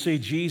 1, you see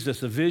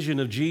Jesus, a vision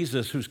of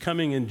Jesus who's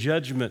coming in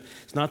judgment.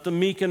 It's not the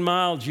meek and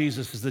mild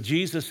Jesus, it's the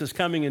Jesus is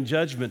coming in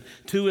judgment.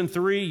 2 and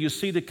 3, you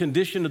see the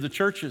condition of the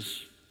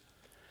churches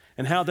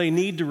and how they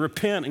need to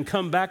repent and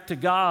come back to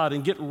God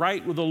and get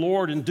right with the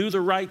Lord and do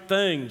the right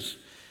things.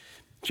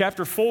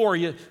 Chapter 4,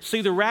 you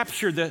see the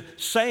rapture. The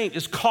saint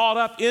is caught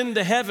up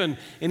into heaven,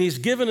 and he's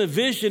given a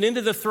vision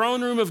into the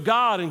throne room of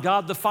God, and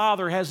God the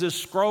Father has this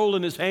scroll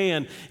in his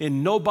hand,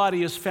 and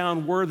nobody is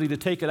found worthy to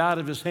take it out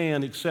of his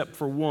hand except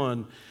for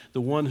one,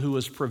 the one who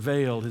has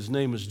prevailed. His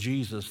name is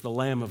Jesus, the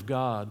Lamb of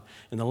God.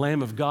 And the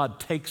Lamb of God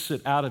takes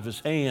it out of his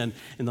hand,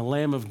 and the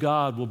Lamb of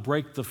God will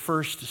break the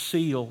first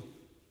seal.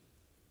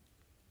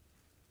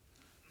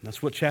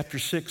 That's what chapter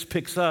 6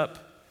 picks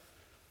up.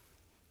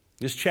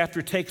 This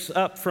chapter takes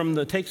us from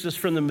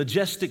the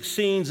majestic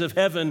scenes of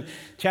heaven.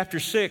 Chapter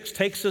 6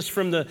 takes us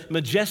from the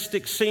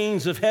majestic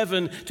scenes of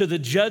heaven to the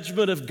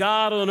judgment of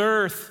God on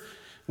earth,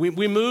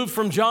 We move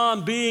from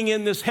John being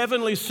in this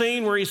heavenly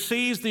scene where he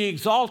sees the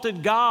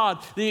exalted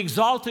God, the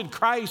exalted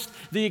Christ,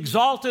 the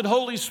exalted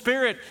Holy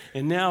Spirit,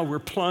 and now we're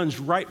plunged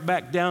right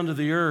back down to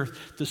the earth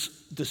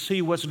to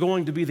see what's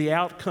going to be the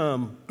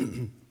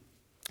outcome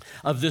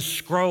of this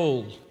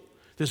scroll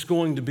that's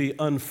going to be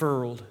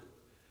unfurled.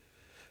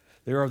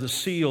 There are the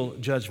seal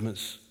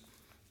judgments.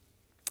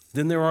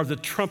 Then there are the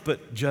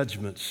trumpet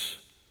judgments.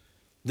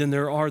 Then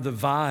there are the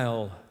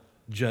vial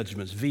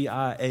judgments,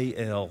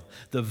 V-I-A-L,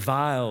 the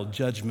vial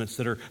judgments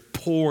that are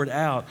poured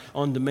out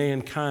onto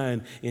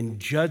mankind, and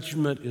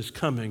judgment is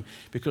coming,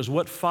 because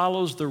what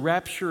follows the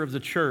rapture of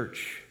the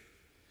church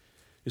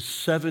is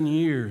 7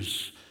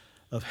 years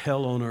of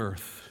hell on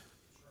earth,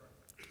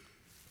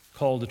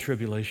 called the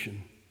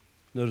tribulation.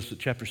 Notice that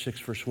chapter 6,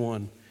 verse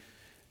 1.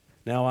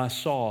 Now I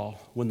saw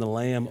when the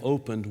Lamb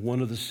opened one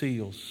of the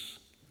seals,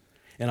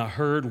 and I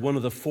heard one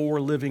of the 4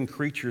 living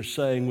creatures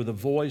saying with a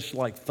voice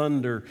like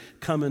thunder,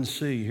 "Come and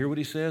see." Hear what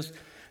he says?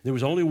 There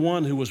was only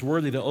one who was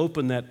worthy to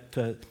open that,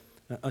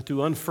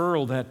 to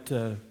unfurl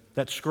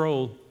that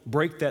scroll,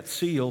 break that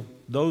seal,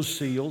 those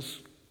seals.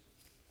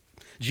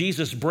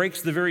 Jesus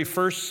breaks the very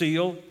first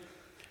seal.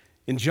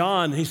 And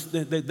John,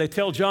 they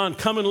tell John,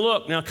 "Come and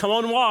look. Now come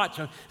on and watch."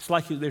 It's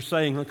like they're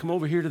saying, "Come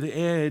over here to the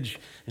edge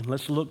and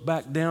let's look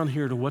back down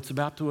here to what's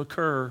about to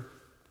occur.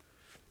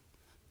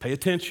 Pay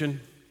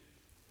attention."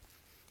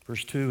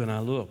 Verse 2, "And I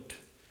looked,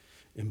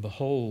 and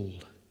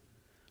behold,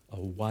 a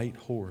white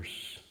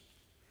horse."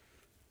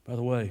 By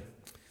the way,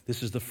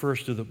 this is the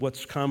first of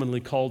what's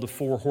commonly called the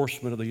 4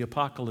 horsemen of the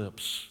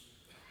apocalypse.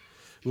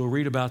 We'll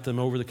read about them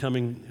over the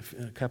coming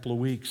couple of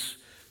weeks.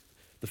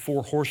 The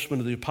 4 horsemen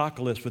of the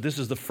apocalypse, but this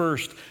is the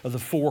first of the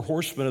 4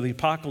 horsemen of the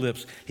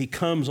apocalypse. He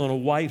comes on a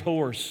white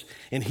horse,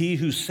 and he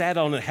who sat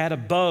on it had a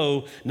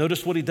bow.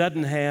 Notice what he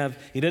doesn't have.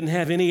 He doesn't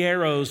have any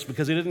arrows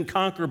because he didn't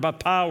conquer by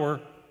power.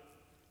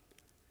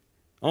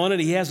 On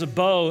it, he has a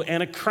bow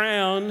and a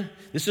crown.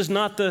 This is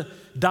not the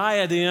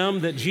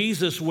diadem that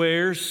Jesus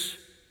wears.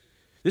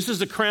 This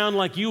is a crown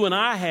like you and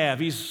I have.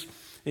 He's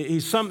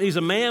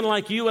a man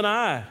like you and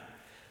I.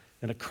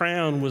 And a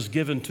crown was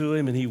given to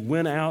him, and he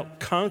went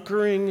out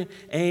conquering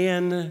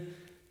and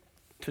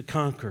to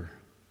conquer.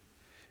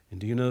 And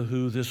do you know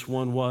who this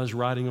one was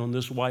riding on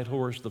this white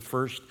horse, the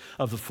first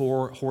of the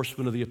 4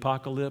 horsemen of the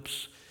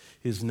apocalypse?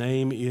 His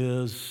name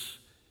is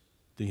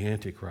the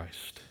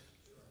Antichrist.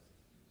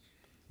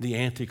 The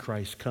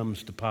Antichrist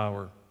comes to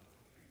power.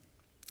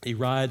 He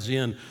rides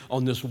in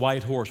on this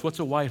white horse. What's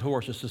a white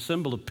horse? It's a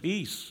symbol of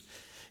peace.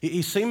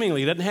 He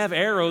seemingly doesn't have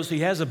arrows. He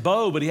has a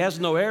bow, but he has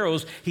no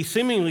arrows. He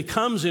seemingly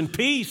comes in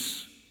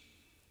peace.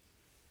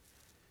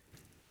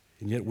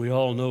 And yet we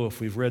all know,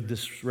 if we've read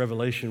this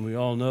revelation, we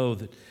all know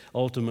that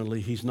ultimately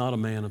he's not a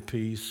man of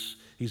peace.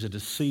 He's a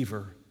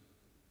deceiver.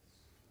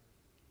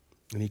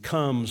 And he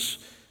comes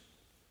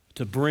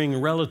to bring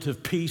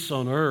relative peace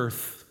on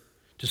earth,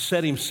 to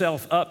set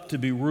himself up to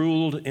be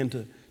ruled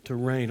and to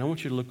reign. I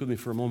want you to look with me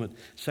for a moment.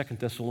 2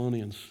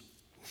 Thessalonians.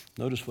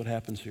 Notice what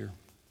happens here.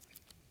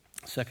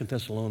 2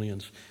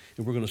 Thessalonians.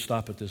 And we're going to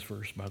stop at this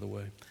verse, by the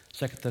way.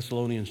 2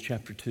 Thessalonians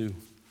chapter 2.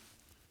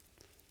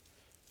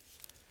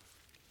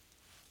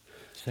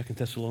 2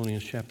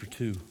 Thessalonians chapter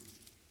 2.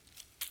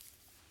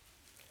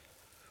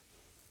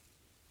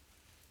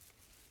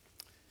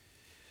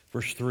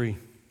 Verse 3.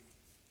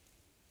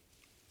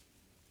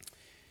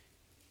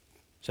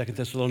 2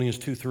 Thessalonians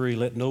 2:3,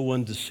 "Let no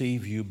one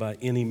deceive you by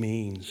any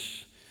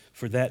means,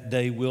 for that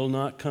day will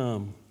not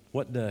come."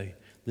 What day?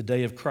 The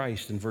day of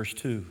Christ in verse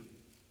 2.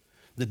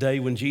 The day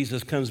when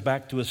Jesus comes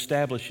back to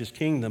establish his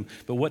kingdom.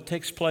 But what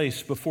takes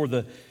place before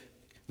the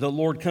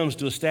Lord comes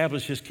to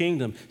establish his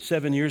kingdom?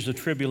 7 years of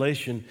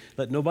tribulation.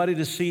 "Let nobody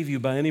deceive you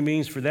by any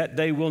means, for that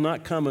day will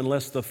not come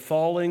unless the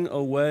falling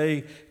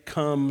away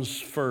comes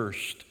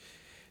first."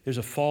 There's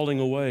a falling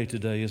away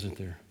today, isn't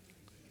there?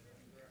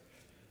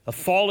 A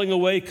falling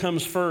away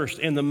comes first,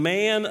 and the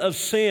man of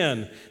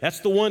sin, that's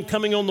the one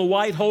coming on the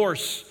white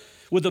horse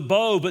with a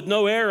bow but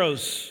no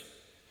arrows.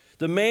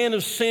 The man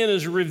of sin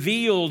is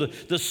revealed,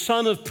 the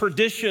son of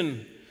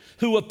perdition,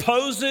 who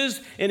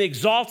opposes and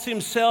exalts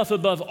himself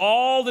above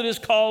all that is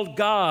called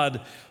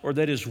God or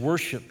that is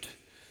worshiped,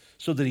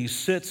 so that he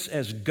sits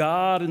as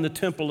God in the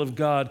temple of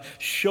God,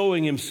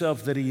 showing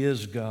himself that he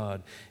is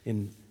God.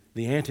 And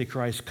the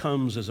Antichrist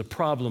comes as a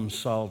problem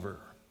solver.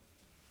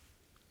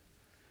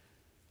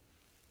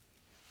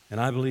 And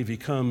I believe he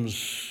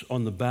comes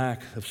on the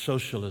back of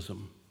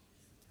socialism.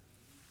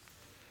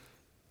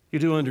 You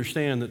do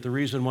understand that the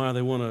reason why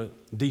they want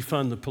to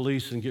defund the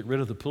police and get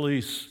rid of the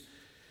police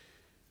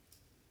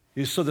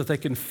is so that they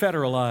can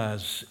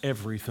federalize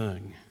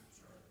everything.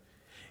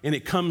 And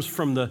it comes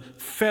from the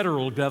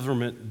federal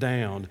government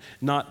down,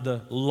 not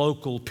the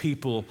local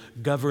people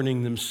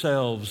governing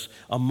themselves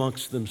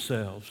amongst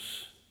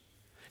themselves.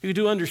 You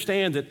do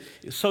understand that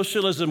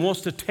socialism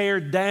wants to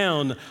tear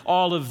down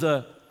all of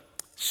the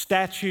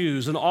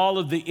statues and all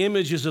of the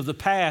images of the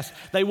past.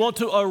 They want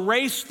to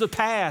erase the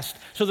past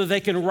so that they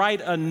can write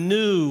a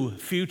new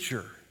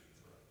future.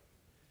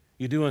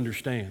 You do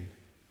understand.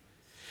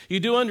 You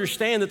do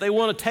understand that they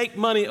want to take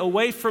money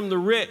away from the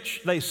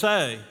rich, they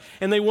say,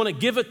 and they want to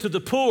give it to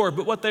the poor,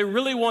 but what they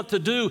really want to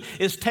do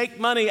is take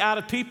money out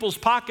of people's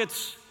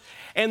pockets,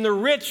 and the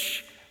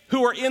rich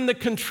who are in the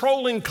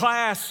controlling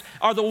class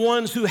are the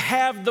ones who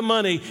have the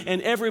money,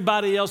 and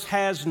everybody else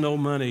has no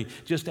money.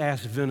 Just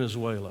ask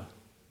Venezuela.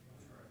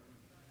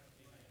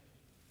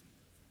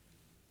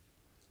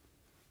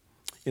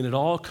 And it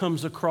all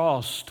comes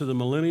across to the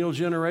millennial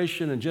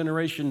generation and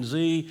Generation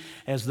Z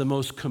as the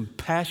most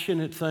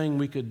compassionate thing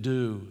we could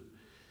do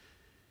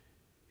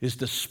is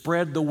to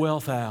spread the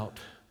wealth out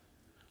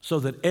so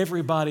that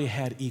everybody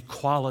had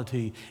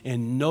equality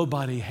and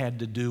nobody had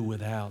to do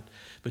without.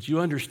 But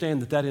you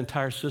understand that that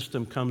entire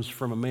system comes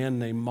from a man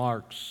named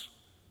Marx.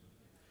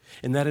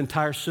 And that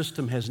entire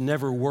system has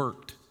never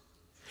worked.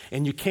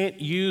 And you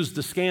can't use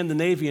the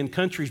Scandinavian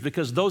countries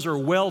because those are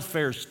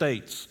welfare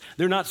states.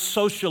 They're not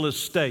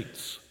socialist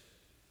states.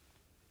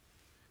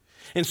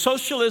 And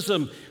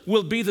socialism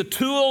will be the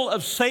tool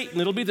of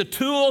Satan. It'll be the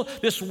tool,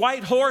 this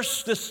white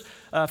horse, this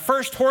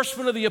first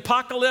horseman of the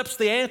apocalypse,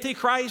 the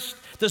Antichrist,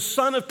 the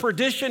son of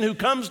perdition who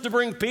comes to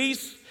bring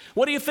peace.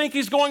 What do you think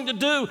he's going to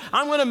do?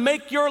 I'm going to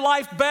make your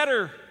life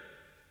better.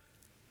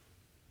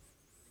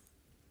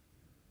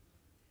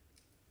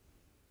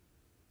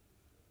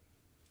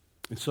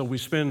 And so we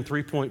spend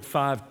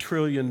 $3.5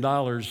 trillion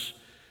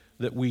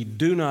that we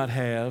do not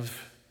have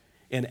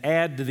and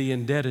add to the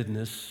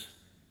indebtedness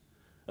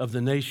of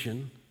the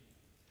nation.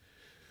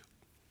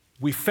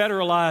 We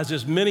federalize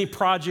as many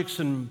projects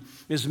and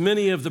as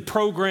many of the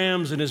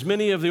programs and as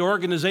many of the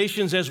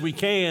organizations as we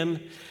can,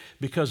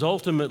 because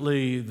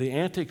ultimately the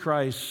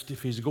Antichrist,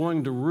 if he's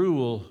going to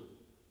rule,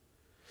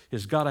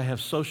 has got to have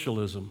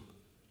socialism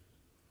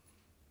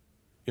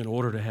in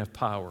order to have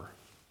power.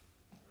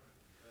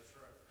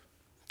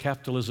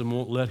 Capitalism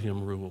won't let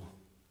him rule.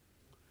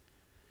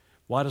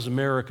 Why does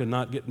America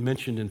not get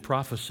mentioned in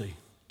prophecy?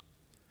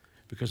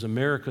 Because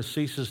America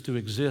ceases to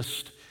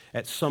exist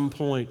at some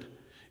point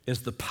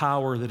as the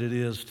power that it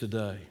is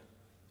today.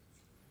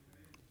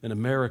 And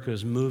America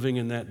is moving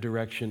in that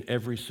direction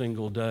every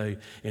single day.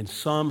 And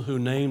some who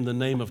name the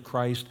name of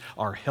Christ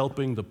are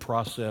helping the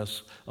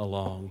process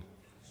along.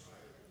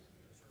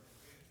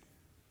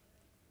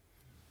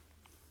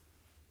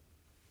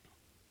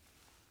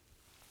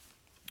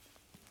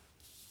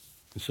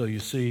 And so you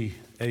see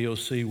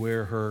AOC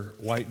wear her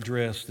white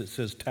dress that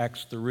says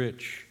tax the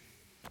rich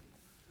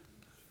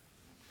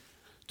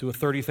to a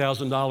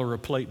 $30,000 a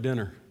plate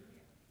dinner.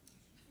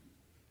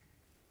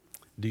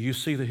 Do you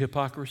see the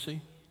hypocrisy?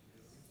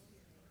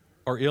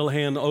 Or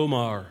Ilhan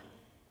Omar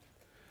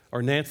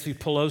or Nancy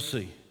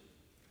Pelosi,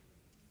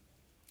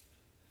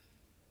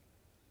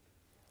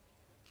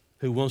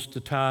 who wants to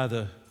tie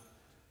the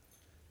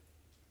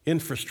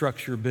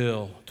infrastructure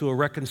bill to a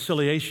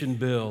reconciliation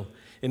bill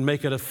and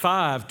make it a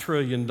 $5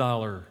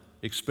 trillion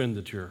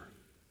expenditure.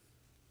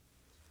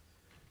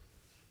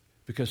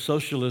 Because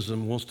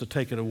socialism wants to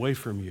take it away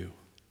from you,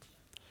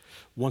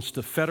 wants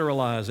to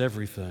federalize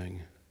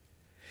everything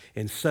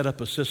and set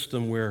up a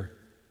system where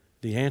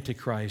the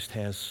Antichrist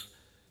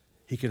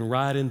he can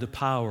ride into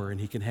power and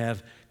he can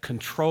have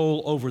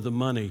control over the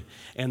money.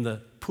 And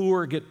the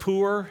poor get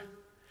poorer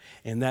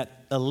and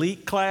that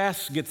elite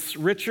class gets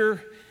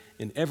richer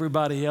and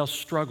everybody else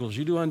struggles.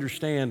 You do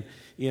understand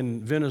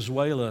in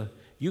Venezuela,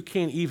 you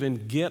can't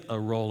even get a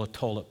roll of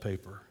toilet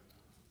paper.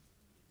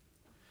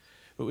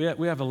 But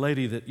we have a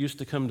lady that used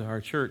to come to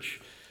our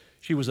church.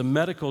 She was a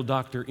medical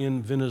doctor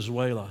in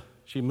Venezuela.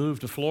 She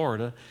moved to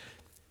Florida.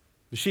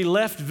 She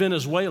left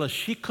Venezuela.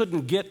 She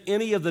couldn't get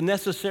any of the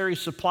necessary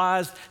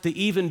supplies to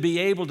even be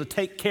able to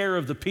take care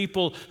of the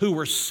people who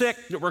were sick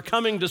that were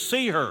coming to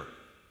see her.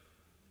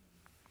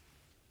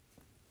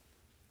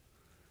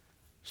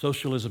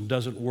 Socialism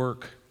doesn't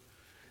work.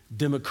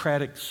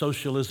 Democratic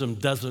socialism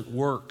doesn't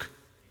work.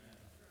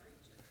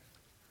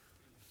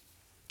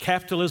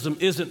 Capitalism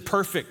isn't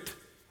perfect.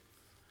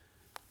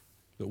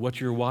 But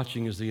what you're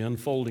watching is the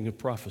unfolding of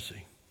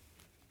prophecy.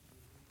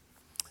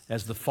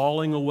 As the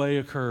falling away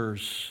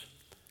occurs,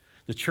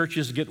 the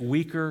churches get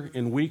weaker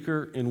and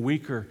weaker and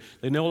weaker.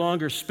 They no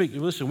longer speak.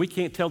 Listen, we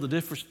can't tell the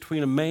difference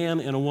between a man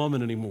and a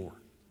woman anymore.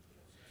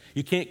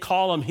 You can't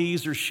call them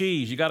he's or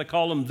she's. You got to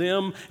call them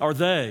them or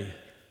they.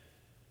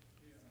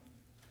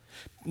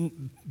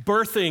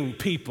 Birthing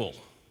people.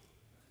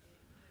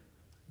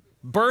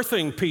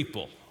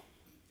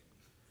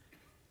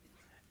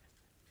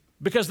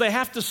 Because they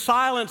have to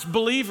silence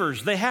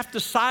believers. They have to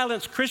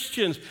silence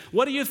Christians.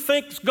 What do you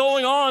think's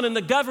going on in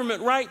the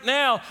government right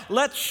now?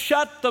 Let's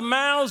shut the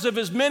mouths of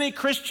as many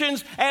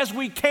Christians as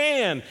we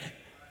can.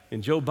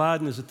 And Joe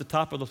Biden is at the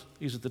top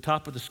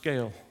of the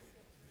scale.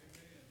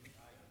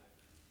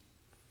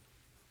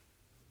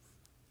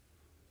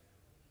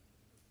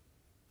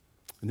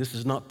 And this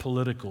is not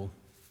political.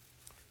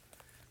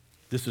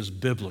 This is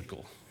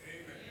biblical.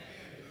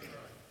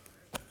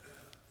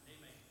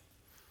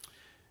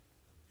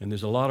 And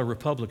there's a lot of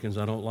Republicans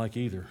I don't like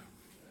either.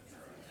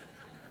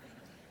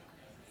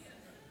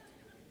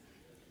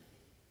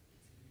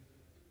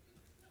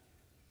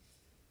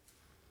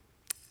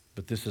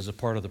 But this is a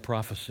part of the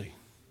prophecy.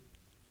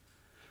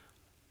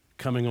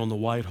 coming on the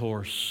white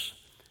horse,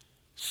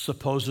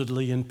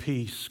 supposedly in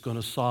peace, going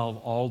to solve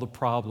all the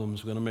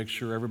problems, going to make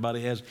sure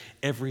everybody has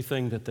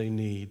everything that they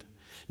need.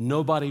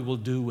 Nobody will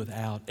do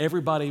without.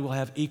 Everybody will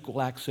have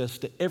equal access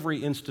to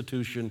every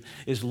institution.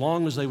 As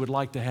long as they would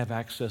like to have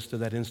access to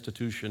that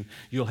institution,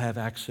 you'll have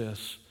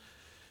access.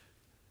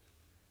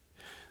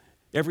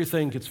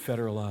 Everything gets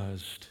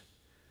federalized.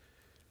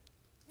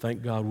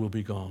 Thank God we'll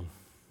be gone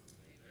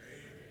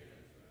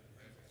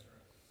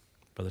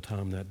by the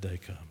time that day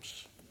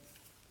comes.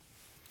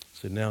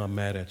 So now I'm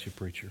mad at you,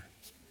 preacher.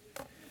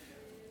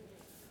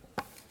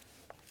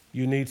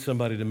 You need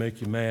somebody to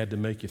make you mad, to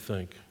make you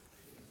think.